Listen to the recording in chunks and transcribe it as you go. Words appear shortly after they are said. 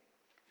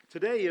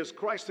Today is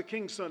Christ the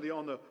King Sunday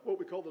on what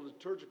we call the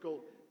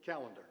liturgical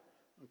calendar.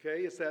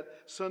 Okay, it's that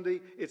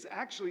Sunday. It's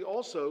actually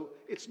also,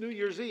 it's New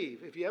Year's Eve.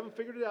 If you haven't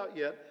figured it out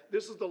yet,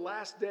 this is the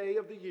last day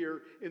of the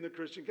year in the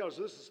Christian calendar.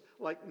 So this is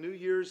like New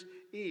Year's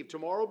Eve.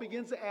 Tomorrow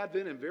begins the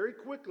Advent, and very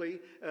quickly,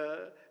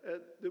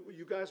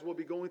 you guys will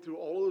be going through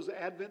all of those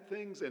Advent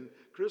things and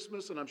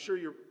Christmas, and I'm sure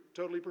you're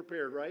totally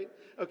prepared, right?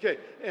 Okay,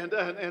 and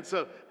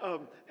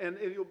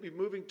you'll be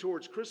moving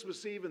towards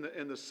Christmas Eve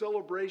and the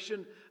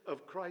celebration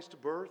of Christ's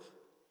birth.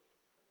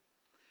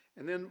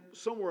 And then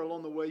somewhere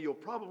along the way, you'll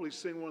probably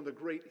sing one of the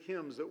great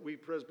hymns that we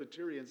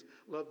Presbyterians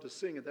love to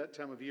sing at that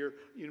time of year.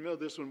 You know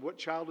this one, "What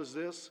Child Is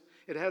This?"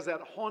 It has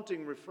that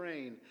haunting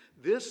refrain.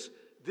 This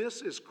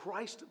is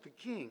Christ the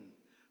King,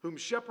 whom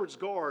shepherds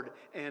guard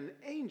and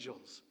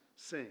angels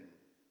sing.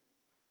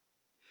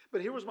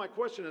 But here was my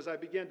question as I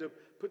began to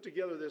put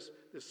together this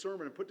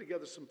sermon and put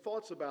together some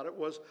thoughts about it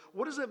was,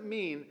 what does it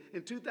mean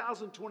in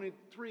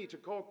 2023 to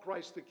call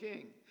Christ the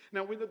King?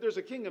 Now, there's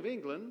a king of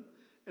England,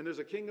 and there's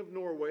a king of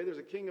Norway, there's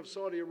a king of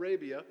Saudi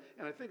Arabia,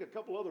 and I think a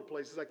couple other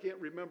places. I can't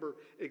remember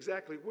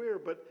exactly where,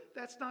 but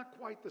that's not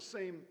quite the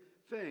same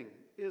thing,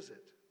 is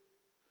it?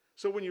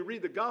 So when you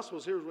read the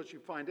Gospels, here's what you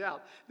find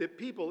out. That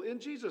people in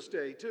Jesus'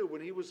 day, too, when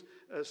he was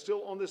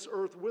still on this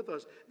earth with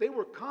us, they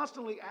were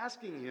constantly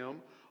asking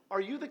him,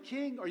 "Are you the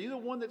king? Are you the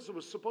one that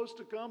was supposed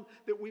to come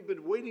that we've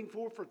been waiting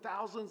for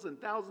thousands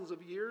and thousands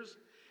of years?"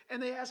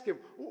 And they ask him,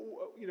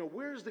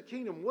 "Where's the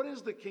kingdom? What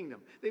is the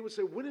kingdom?" They would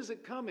say, "When is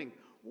it coming?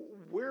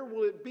 Where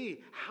will it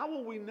be? How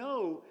will we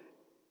know?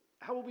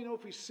 How will we know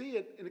if we see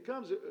it and it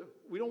comes?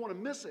 We don't want to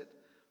miss it."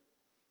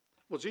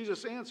 Well,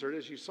 Jesus answered,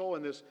 as you saw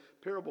in this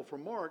parable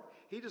from Mark,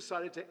 he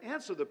decided to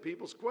answer the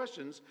people's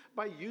questions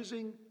by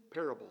using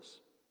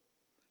parables,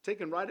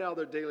 taken right out of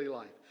their daily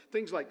life.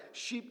 Things like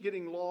sheep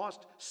getting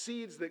lost,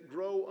 seeds that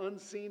grow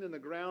unseen in the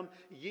ground,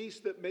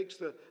 yeast that makes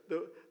the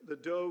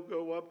dough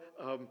go up,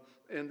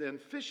 and then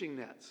fishing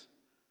nets.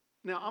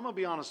 Now, I'm going to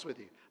be honest with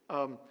you.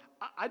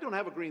 I don't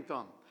have a green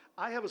thumb.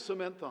 I have a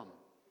cement thumb.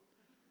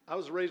 I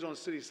was raised on a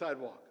city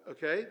sidewalk,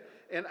 okay?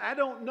 And I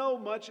don't know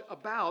much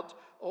about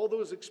all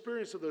those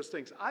experiences of those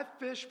things. I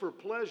fish for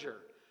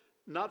pleasure,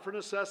 not for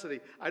necessity.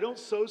 I don't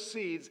sow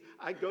seeds.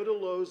 I go to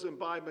Lowe's and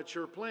buy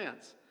mature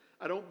plants.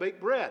 I don't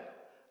bake bread.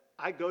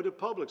 I go to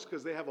Publix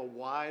because they have a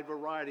wide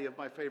variety of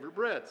my favorite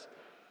breads.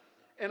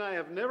 And I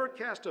have never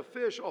cast a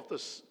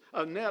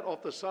net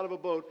off the side of a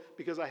boat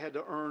because I had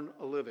to earn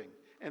a living.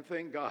 And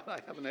thank God I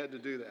haven't had to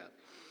do that.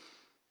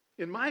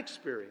 In my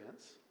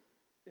experience,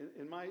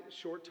 in my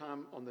short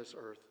time on this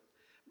earth,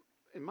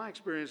 in my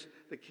experience,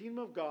 the kingdom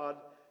of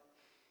God,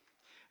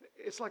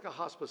 it's like a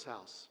hospice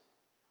house.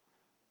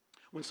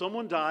 When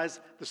someone dies,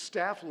 the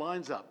staff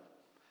lines up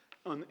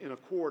in a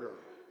corridor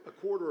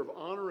of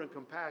honor and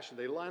compassion.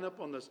 They line up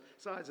on the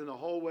sides in the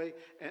hallway,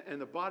 and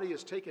the body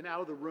is taken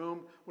out of the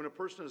room when a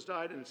person has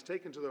died, and it's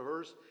taken to the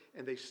hearse,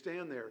 and they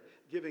stand there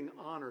giving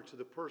honor to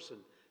the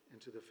person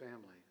and to the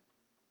family.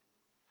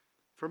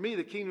 For me,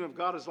 the kingdom of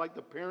God is like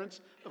the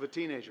parents of a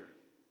teenager.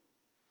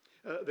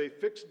 They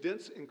fix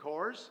dents in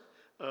cars.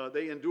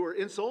 They endure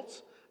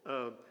insults.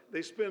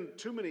 They spend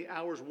too many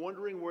hours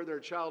wondering where their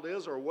child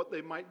is or what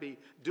they might be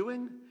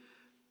doing.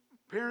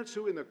 Parents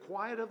who in the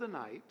quiet of the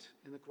night,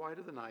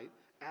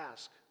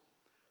 ask,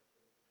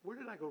 "Where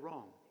did I go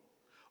wrong?"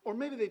 Or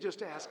maybe they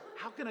just ask,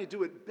 "How can I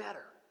do it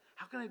better?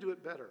 How can I do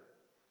it better?"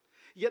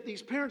 Yet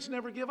these parents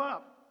never give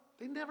up.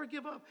 They never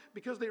give up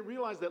because they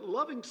realize that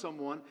loving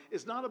someone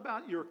is not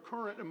about your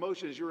current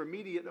emotions, your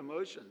immediate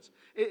emotions.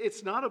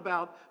 It's not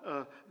about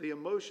the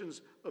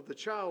emotions of the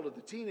child or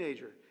the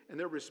teenager and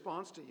their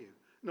response to you.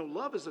 No,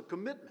 love is a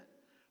commitment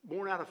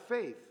born out of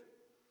faith,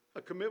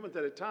 a commitment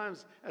that at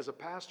times as a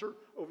pastor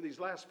over these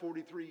last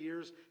 43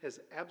 years has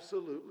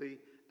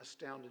absolutely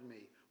astounded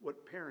me,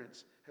 what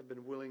parents have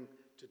been willing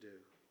to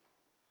do.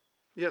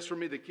 Yes, for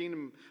me, the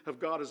kingdom of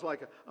God is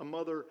like a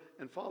mother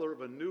and father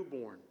of a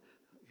newborn.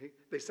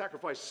 They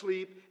sacrifice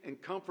sleep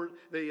and comfort.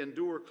 They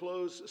endure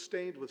clothes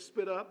stained with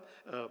spit up,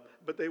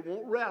 but they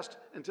won't rest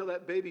until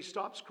that baby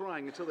stops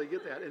crying, until they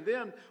get that. And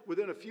then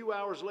within a few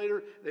hours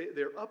later,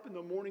 they're up in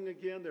the morning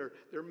again.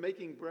 They're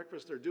making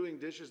breakfast. They're doing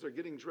dishes. They're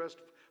getting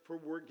dressed for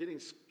work, getting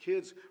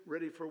kids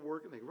ready for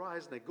work. And they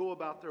rise and they go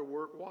about their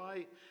work.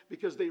 Why?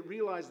 Because they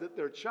realize that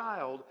their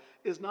child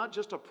is not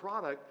just a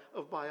product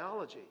of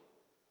biology.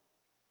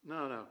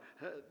 No.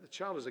 The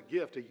child is a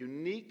gift, a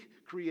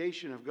unique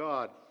creation of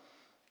God,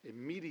 a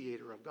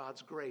mediator of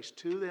God's grace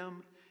to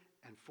them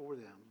and for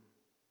them.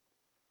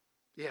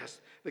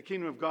 Yes, the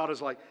kingdom of God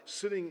is like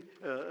sitting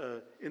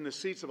in the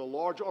seats of a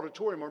large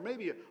auditorium or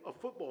maybe a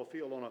football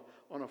field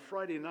on a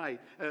Friday night.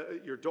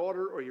 Your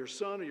daughter or your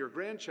son or your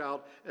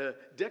grandchild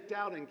decked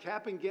out in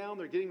cap and gown.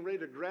 They're getting ready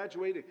to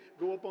graduate and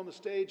go up on the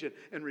stage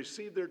and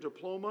receive their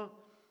diploma.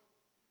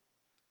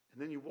 And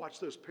then you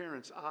watch those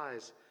parents'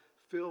 eyes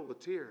fill with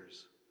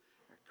tears,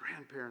 their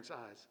grandparents'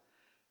 eyes.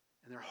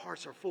 And their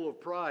hearts are full of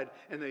pride.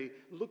 And they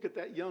look at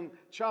that young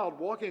child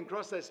walking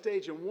across that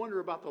stage and wonder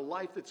about the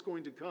life that's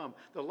going to come,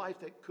 the life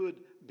that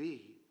could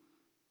be.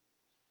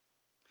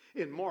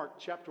 In Mark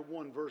chapter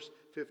 1, verse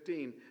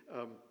 15,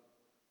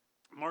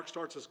 Mark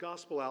starts his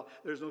gospel out.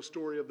 There's no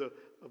story of the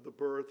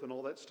birth and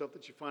all that stuff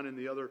that you find in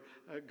the other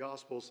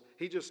gospels.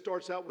 He just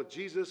starts out with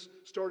Jesus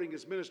starting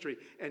his ministry.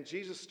 And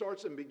Jesus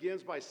starts and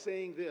begins by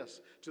saying this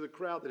to the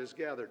crowd that is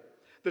gathered.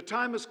 The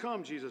time has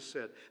come, Jesus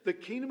said. The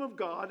kingdom of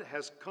God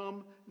has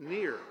come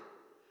near.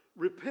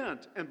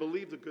 Repent and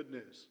believe the good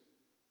news.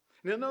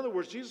 And in other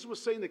words, Jesus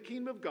was saying the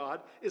kingdom of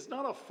God is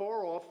not a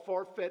far-off,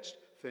 far-fetched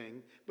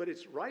thing, but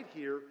it's right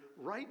here,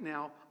 right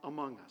now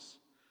among us.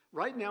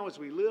 Right now, as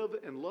we live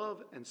and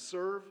love and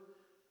serve,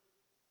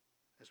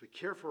 as we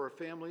care for our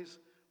families,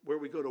 where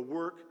we go to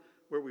work,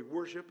 where we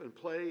worship and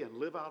play and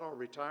live out our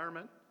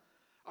retirement,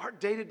 our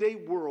day-to-day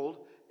world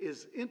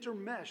is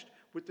intermeshed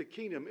with the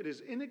kingdom. It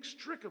is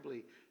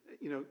inextricably,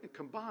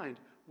 combined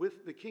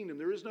with the kingdom.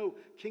 There is no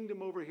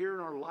kingdom over here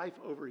and our life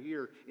over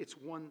here. It's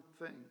one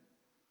thing.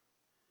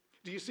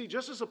 Do you see,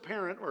 just as a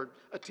parent or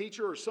a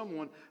teacher or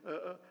someone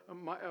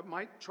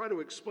might try to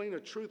explain a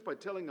truth by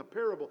telling a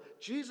parable,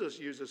 Jesus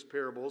uses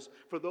parables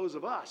for those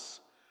of us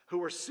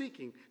who are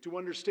seeking to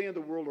understand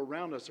the world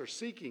around us, are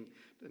seeking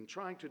and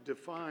trying to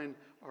define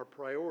our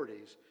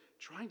priorities,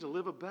 trying to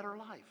live a better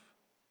life.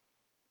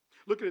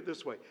 Look at it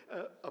this way.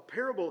 A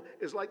parable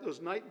is like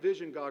those night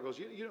vision goggles.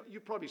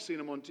 You've probably seen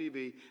them on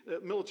TV.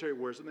 Military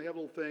wears them. They have a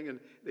little thing, and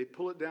they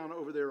pull it down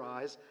over their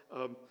eyes.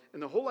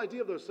 And the whole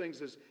idea of those things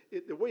is,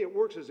 the way it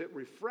works is it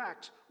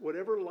refracts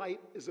whatever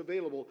light is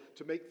available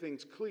to make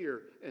things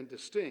clear and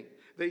distinct.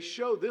 They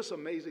show this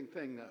amazing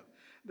thing, though,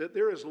 that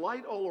there is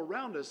light all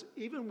around us,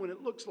 even when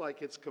it looks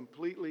like it's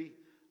completely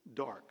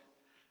dark.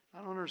 I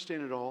don't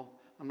understand it all.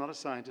 I'm not a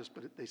scientist,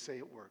 but they say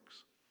it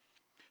works.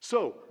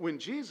 So, when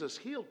Jesus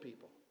healed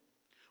people,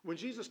 when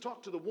Jesus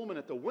talked to the woman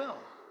at the well,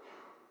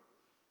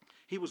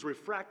 he was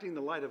refracting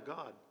the light of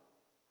God.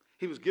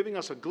 He was giving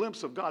us a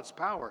glimpse of God's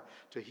power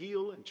to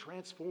heal and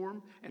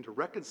transform and to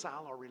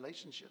reconcile our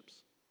relationships.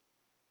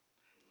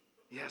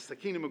 Yes, the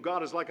kingdom of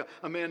God is like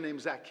a man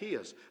named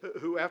Zacchaeus,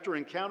 who after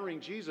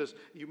encountering Jesus,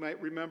 you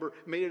might remember,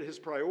 made it his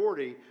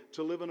priority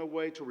to live in a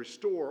way to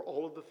restore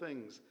all of the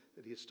things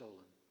that he had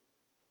stolen.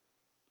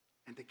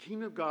 And the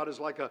kingdom of God is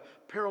like a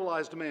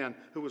paralyzed man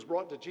who was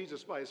brought to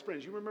Jesus by his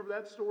friends. You remember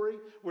that story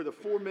where the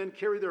 4 men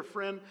carried their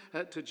friend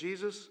to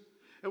Jesus?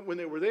 And when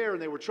they were there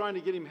and they were trying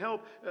to get him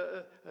help,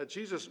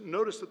 Jesus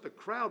noticed that the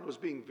crowd was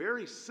being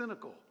very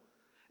cynical.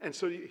 And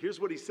so here's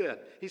what he said.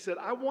 He said,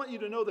 I want you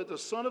to know that the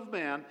Son of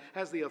Man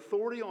has the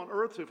authority on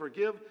earth to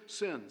forgive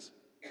sins.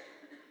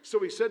 So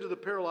he said to the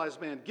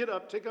paralyzed man, get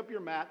up, take up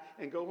your mat,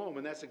 and go home.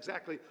 And that's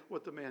exactly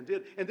what the man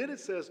did. And then it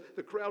says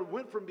the crowd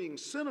went from being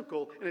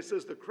cynical, and it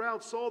says the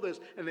crowd saw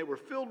this, and they were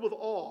filled with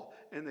awe,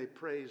 and they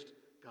praised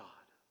God.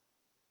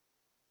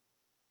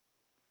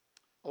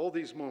 All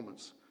these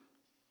moments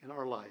in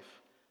our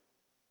life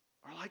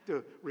are like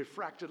the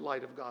refracted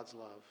light of God's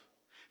love.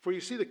 For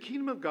you see, the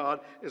kingdom of God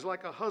is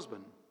like a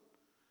husband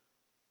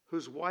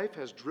whose wife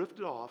has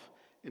drifted off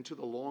into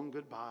the long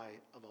goodbye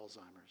of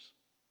Alzheimer's.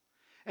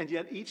 And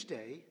yet each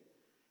day,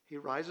 he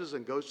rises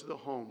and goes to the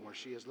home where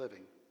she is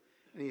living.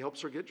 And he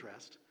helps her get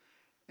dressed.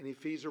 And he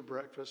feeds her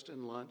breakfast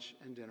and lunch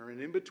and dinner.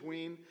 And in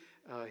between,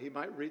 he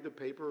might read the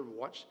paper and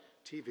watch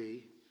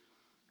TV.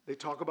 They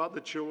talk about the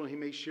children. He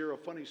may share a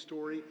funny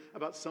story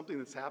about something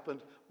that's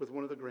happened with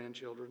one of the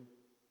grandchildren.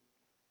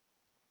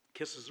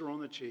 Kisses her on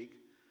the cheek,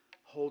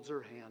 holds her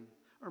hand,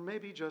 or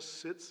maybe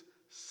just sits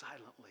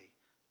silently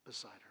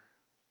beside her.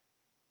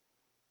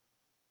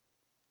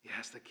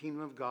 Yes, the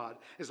kingdom of God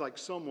is like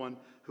someone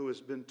who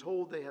has been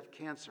told they have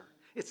cancer.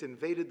 It's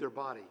invaded their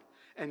body.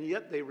 And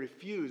yet they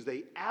refuse.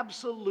 They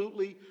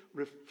absolutely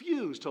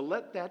refuse to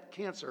let that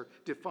cancer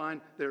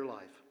define their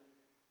life.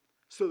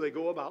 So they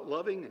go about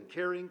loving and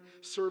caring,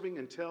 serving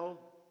until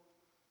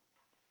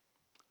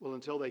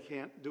they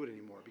can't do it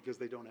anymore because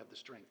they don't have the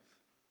strength.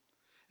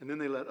 And then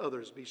they let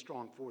others be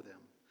strong for them.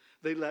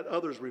 They let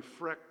others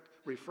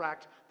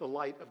refract the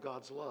light of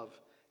God's love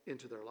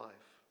into their life.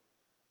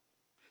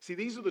 See,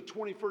 these are the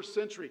 21st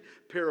century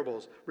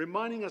parables,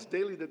 reminding us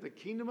daily that the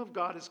kingdom of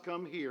God has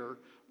come here,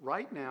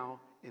 right now,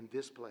 in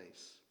this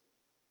place.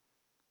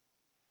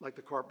 Like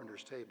the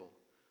carpenter's table,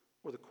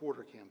 or the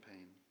quarter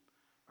campaign,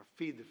 or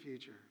Feed the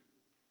Future.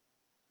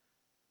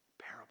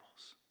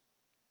 Parables.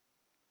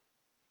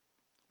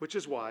 Which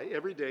is why,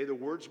 every day, the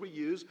words we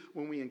use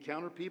when we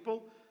encounter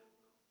people,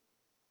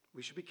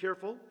 we should be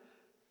careful,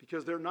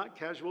 because they're not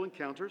casual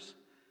encounters.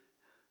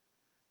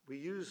 We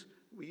use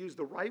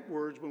the right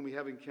words when we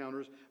have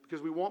encounters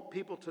because we want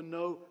people to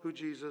know who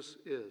Jesus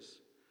is.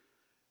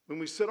 When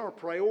we set our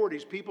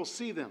priorities, people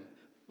see them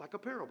like a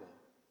parable.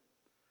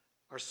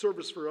 Our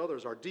service for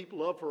others, our deep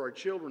love for our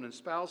children and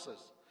spouses,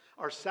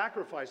 our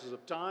sacrifices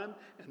of time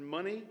and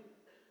money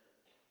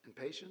and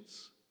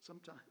patience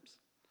sometimes.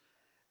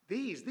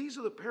 These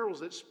are the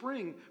parables that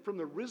spring from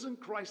the risen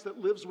Christ that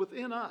lives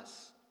within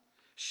us,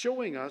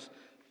 showing us,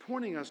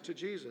 pointing us to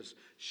Jesus,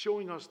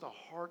 showing us the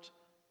heart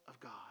of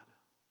God.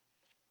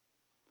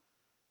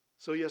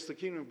 So yes, the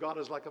kingdom of God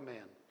is like a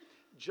man,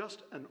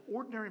 just an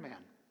ordinary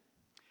man.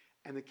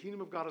 And the kingdom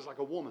of God is like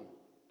a woman,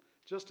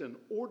 just an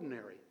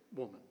ordinary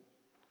woman,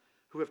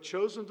 who have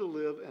chosen to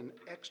live an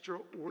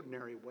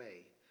extraordinary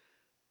way,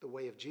 the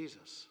way of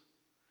Jesus,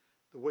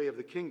 the way of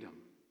the kingdom,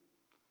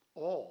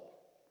 all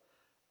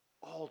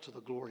to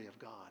the glory of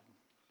God.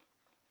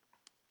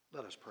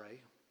 Let us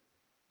pray.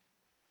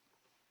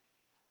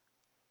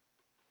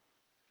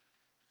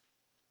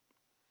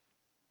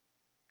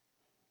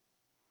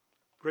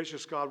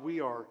 Gracious God, we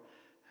are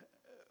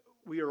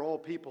all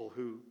people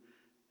who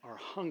are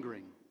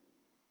hungering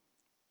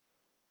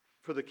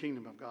for the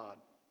kingdom of God.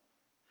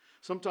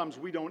 Sometimes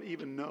we don't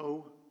even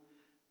know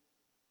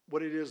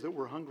what it is that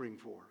we're hungering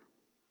for.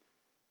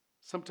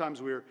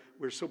 Sometimes we're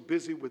so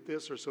busy with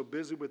this or so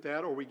busy with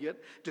that, or we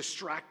get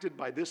distracted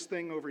by this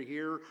thing over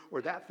here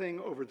or that thing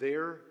over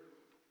there.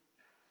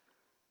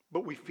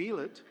 But we feel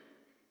it.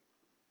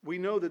 We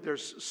know that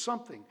there's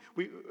something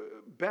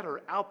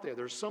better out there.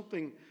 There's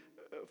something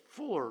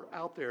fuller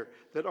out there,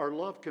 that our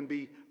love can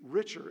be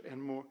richer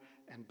and more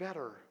and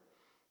better.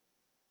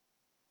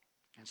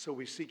 And so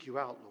we seek you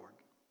out, Lord,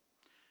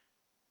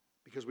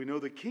 because we know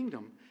the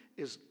kingdom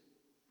is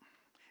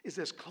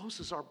as close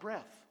as our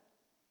breath.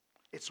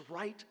 It's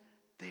right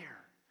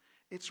there.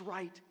 It's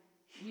right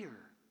here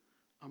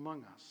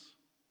among us.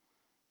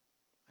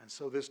 And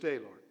so this day,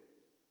 Lord,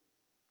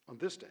 on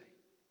this day,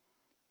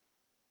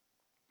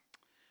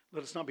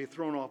 let us not be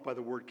thrown off by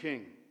the word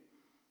king,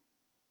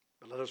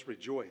 but let us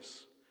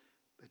rejoice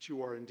that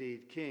you are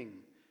indeed King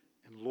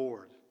and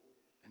Lord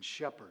and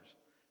Shepherd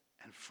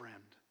and friend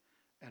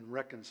and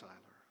reconciler.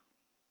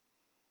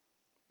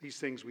 These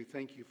things we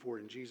thank you for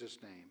in Jesus'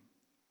 name.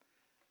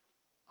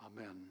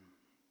 Amen.